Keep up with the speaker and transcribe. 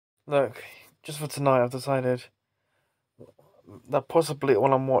Look, just for tonight, I've decided that possibly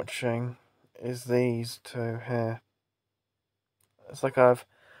all I'm watching is these two here. It's like I've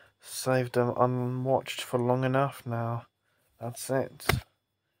saved them unwatched for long enough now. That's it.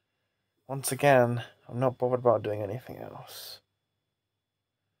 Once again, I'm not bothered about doing anything else.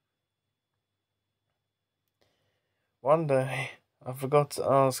 One day, I forgot to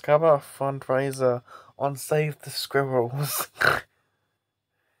ask, how about a fundraiser on Save the Squirrels?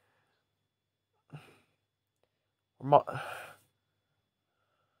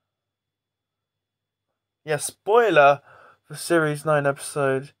 Yeah, spoiler for Series 9,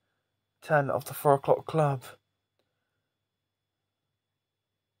 Episode 10 of the 4 O'Clock Club.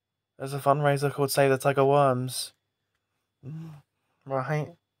 There's a fundraiser called Save the Tiger Worms. Right?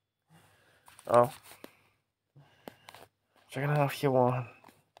 Oh. Check it out if you want.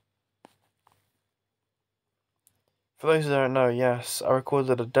 For those who don't know, yes, I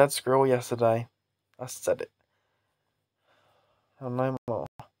recorded a dead squirrel yesterday. I said it. And no more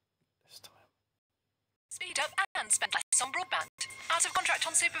this time. Speed up and spend less on broadband. Out of contract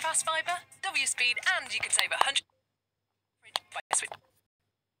on Superfast Fibre? WSpeed, and you can save 100 by switch.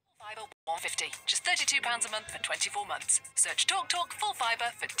 Full Fibre 150, just £32 a month for 24 months. Search TalkTalk Full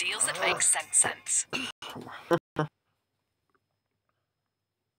Fibre for deals that make sense.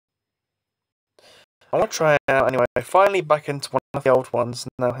 I want to try it out anyway. Finally back into one of the old ones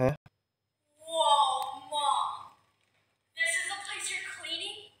now here. Whoa, Mom. This is the place you're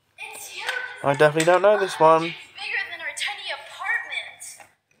cleaning? It's huge. I definitely don't know this one. It's bigger than our tiny apartment.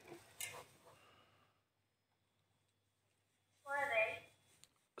 What are they?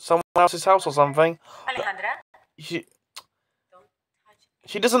 Someone else's house or something. Alejandra?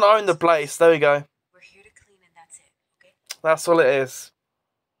 She doesn't own the place. There we go. We're here to clean and that's it, okay? That's all it is.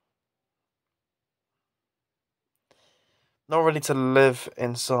 Not ready to live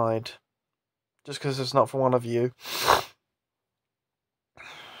inside. Just because it's not for one of you.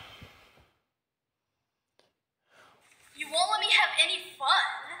 You won't let me have any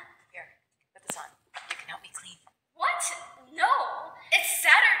fun. Here, put this on. You can help me clean. What? No. It's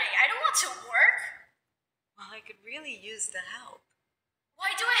Saturday. I don't want to work. Well, I could really use the help.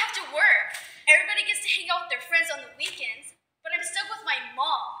 Why do I have to work? Everybody gets to hang out with their friends on the weekends, but I'm stuck with my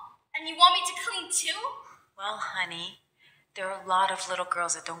mom. And you want me to clean too? Well, honey, there are a lot of little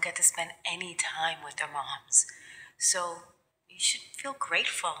girls that don't get to spend any time with their moms. So you should feel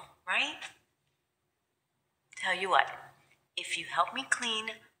grateful, right? Tell you what, if you help me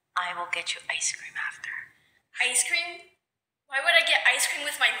clean, I will get you ice cream after. Ice cream? Why would I get ice cream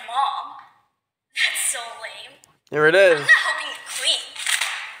with my mom? That's so lame. Here it I'm is. not helping you clean.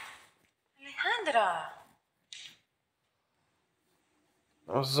 Alejandra!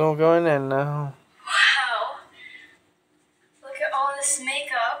 It's all going in now. Wow. Look at all this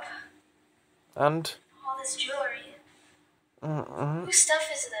makeup. And? All this jewelry. Whose stuff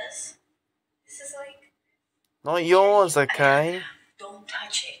is this? This is like... Not yours, okay? Don't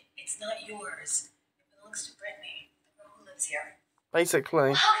touch it. It's not yours. It belongs to Brittany, the girl who lives here.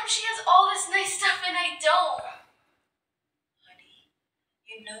 Basically. How come she has all this nice stuff and I don't? Honey,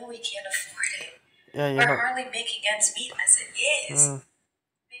 you know we can't afford it. Yeah, We're you're not. hardly making ends meet as it is.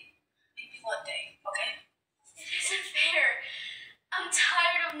 Maybe one day, okay? It isn't fair. I'm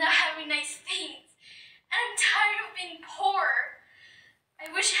tired of not having nice things. And I'm tired of being poor. I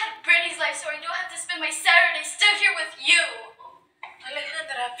wish I had Brittany's life so I don't have to spend my Saturday stuck here with you.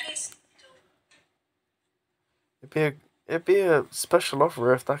 Alejandra, please don't. It'd be a special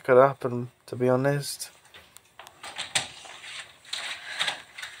offer if that could happen, to be honest.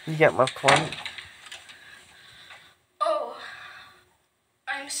 You get my point. Oh,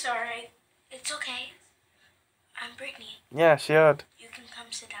 I'm sorry. It's okay. I'm Brittany. Yeah, she heard. You can come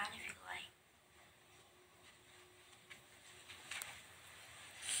sit down if you like.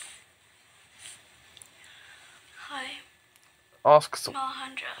 Hi, Ask I'm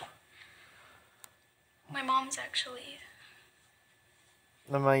Alejandra. My mom's actually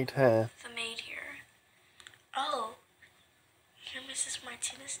the maid here. the maid here. Oh, you're Mrs.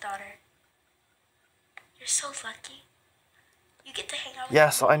 Martinez's daughter. You're so lucky. You get to hang out with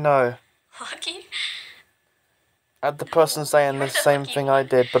Yes, I know. Lucky? I had the person saying You're the the same lucky thing one. I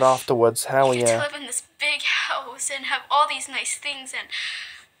did, but afterwards, hell You get to yeah. live in this big house and have all these nice things, and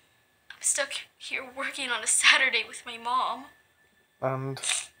I'm stuck here working on a Saturday with my mom. And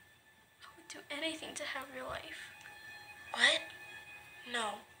I would do anything to have your life. What? No.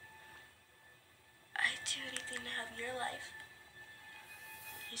 I'd do anything to have your life.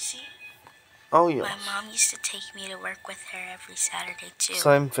 You see? oh yeah, My mom used to take me to work with her every Saturday too.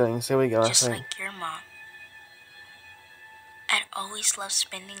 same things. Here we go. I just think. like your mom. I'd always loved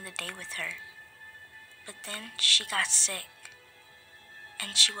spending the day with her. But then she got sick,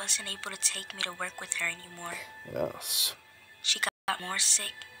 and she wasn't able to take me to work with her anymore. Yes. She got more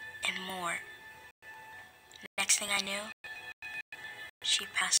sick and more. Next thing I knew, she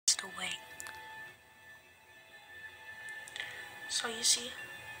passed away. So you see,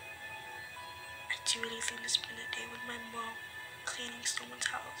 I do really think to spend a day with my mom cleaning someone's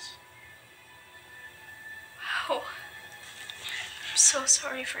house. Wow. I'm so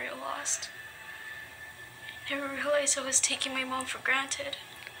sorry for your loss. I never realized I was taking my mom for granted.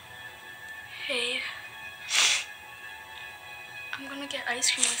 Hey, I'm gonna get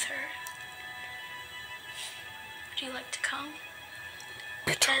ice cream with her. Would you like to come?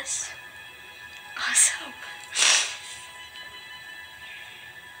 Yes. Awesome.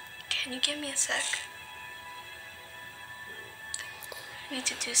 Can you give me a sec? I need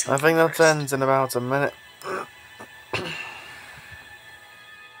to do something. I think that first. ends in about a minute.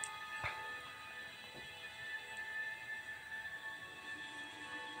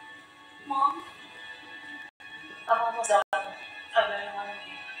 Mom? I'm almost done. I really want to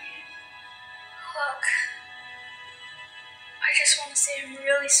leave. Look. I just want to say I'm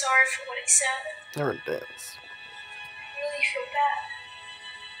really sorry for what I said. There it is. I really feel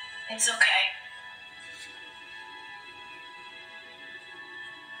bad. It's okay.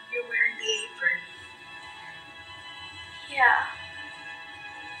 You're wearing the apron. Yeah.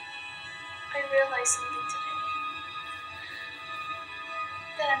 I realized something today.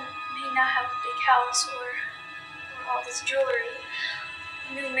 That I may not have a big house or all this jewelry,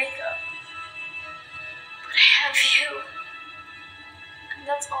 or new makeup. But I have you. And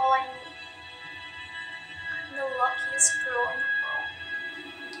that's all I need. I'm the luckiest girl in the world.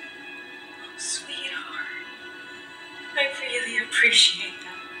 Sweetheart. I really appreciate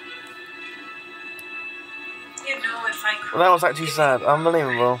that. You know, if I could. Well, that was actually sad.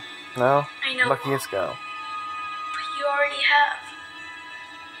 Unbelievable. No? I know. Luckiest girl. But you already have.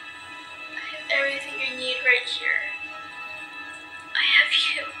 I have everything I need right here. I have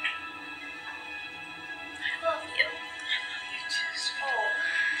you. I love you. I love you too, sweetheart. Oh,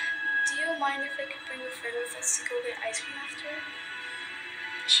 do you mind if I could bring a friend with us to go get ice cream after?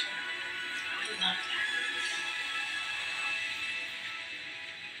 Sure. I would love that.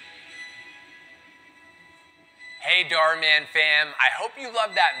 Hey Darman fam, I hope you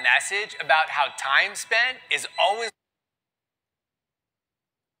loved that message about how time spent is always...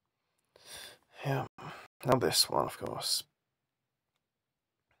 Yeah. Now this one, of course.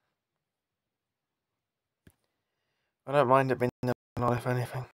 I don't mind it being on, if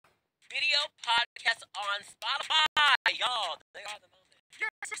anything. Video podcasts on Spotify, y'all. They are the moment. Yeah,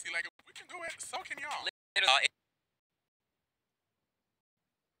 seriously, like, if we can do it, so can y'all. Literally,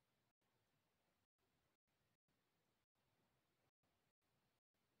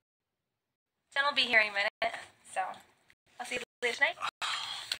 Jen will be here in a minute, so I'll see you later tonight.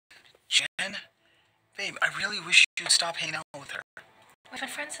 Jen? Babe, I really wish you'd stop hanging out with her. We've been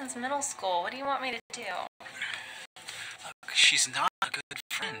friends since middle school. What do you want me to do? Look, she's not a good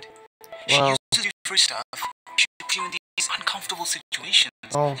friend. Well. She uses you for stuff. She puts you in these uncomfortable situations.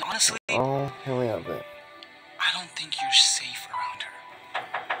 Oh. And honestly, Oh, here we have it. I don't think you're safe around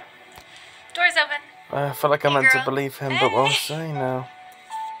her. Door's open. I feel like I Hey, meant to girl. believe him, but we'll Hey. see now.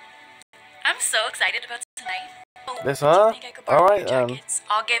 I'm so excited about tonight. This, Do you huh? think I could borrow Alright, your jackets?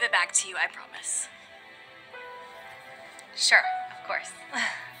 I'll give it back to you, I promise. Sure, of course.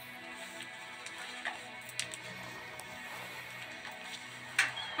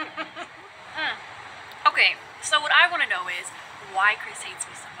 Okay, so what I want to know is why Chris hates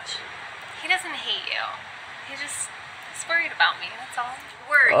me so much. He doesn't hate you. He just is worried about me, that's all.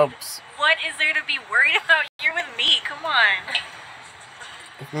 Worried? Oops. What is there to be worried about? You're with me, come on.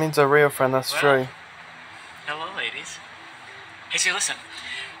 It means a real friend, that's true. Hello, ladies. Hey, see, listen.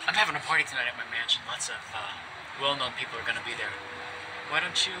 I'm having a party tonight at my mansion. Lots of well-known people are gonna be there. Why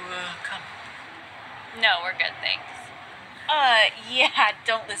don't you come? No, we're good, thanks. Yeah,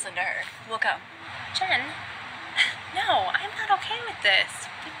 don't listen to her. We'll come. Jen, no, I'm not okay with this.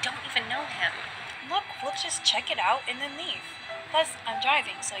 We don't even know him. Look, we'll just check it out and then leave. Plus, I'm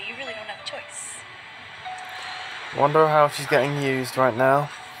driving, so you really don't have a choice. Wonder how she's getting used right now.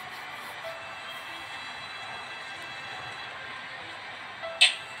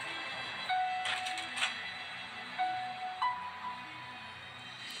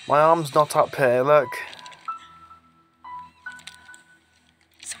 My arm's not up here, look.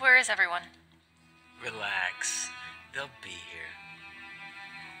 So where is everyone? Relax. They'll be here.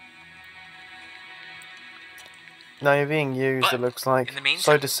 No, you're being used, But, it looks like. in the meantime-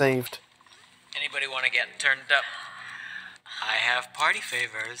 So deceived. Anybody want to get turned up? have party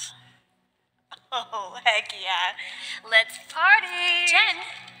favors. Oh, heck yeah. Let's party! Jen!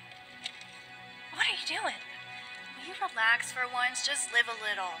 What are you doing? Will you relax for once? Just live a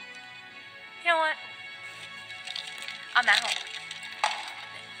little. You know what? I'm out.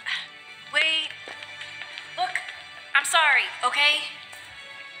 Wait. Look, I'm sorry, okay?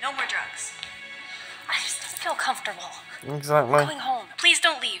 No more drugs. I just don't feel comfortable. Exactly. I'm going home. Please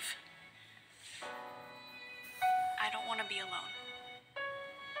don't leave. I don't want to be alone.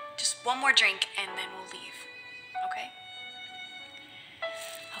 Just one more drink and then we'll leave. Okay?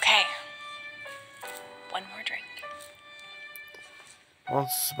 Okay. One more drink.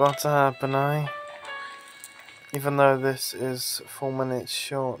 What's about to happen, eh? Even though this is 4 minutes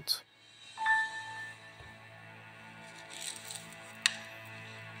short.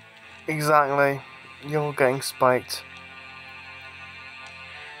 Exactly. You're getting spiked.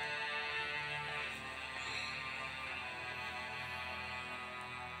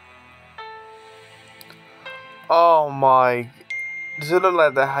 Oh my. Does it look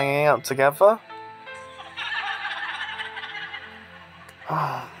like they're hanging out together?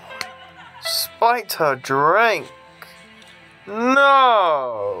 Spiked her drink.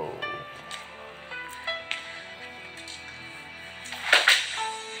 No.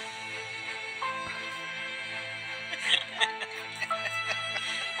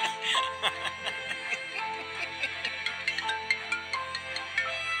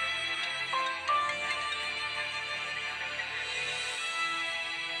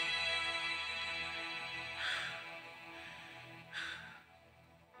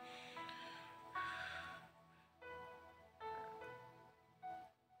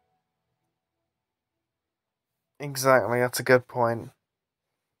 Exactly, that's a good point.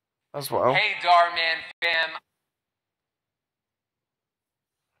 As well. Hey, Darman fam.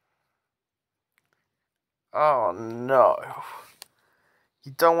 Oh no.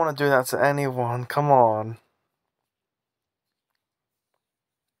 You don't want to do that to anyone, come on.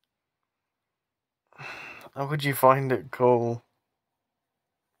 How could you find it cool?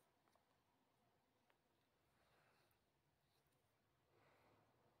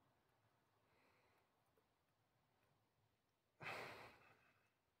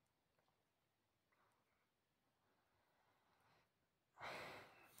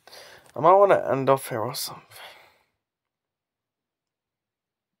 I might want to end off here or something.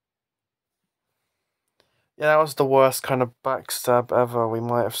 Yeah, that was the worst kind of backstab ever we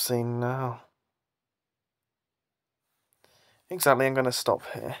might have seen now. Exactly, I'm going to stop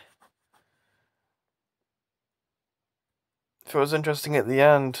here. If it was interesting at the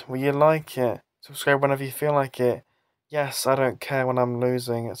end, will you like it? Subscribe whenever you feel like it. Yes, I don't care when I'm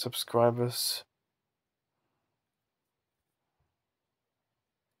losing subscribers.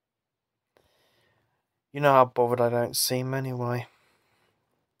 You know how bothered I don't seem anyway.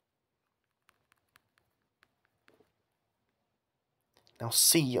 Now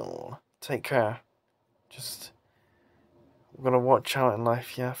see y'all. Take care. Just, we're gonna watch out in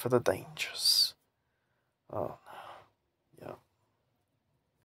life, yeah, for the dangers. Oh.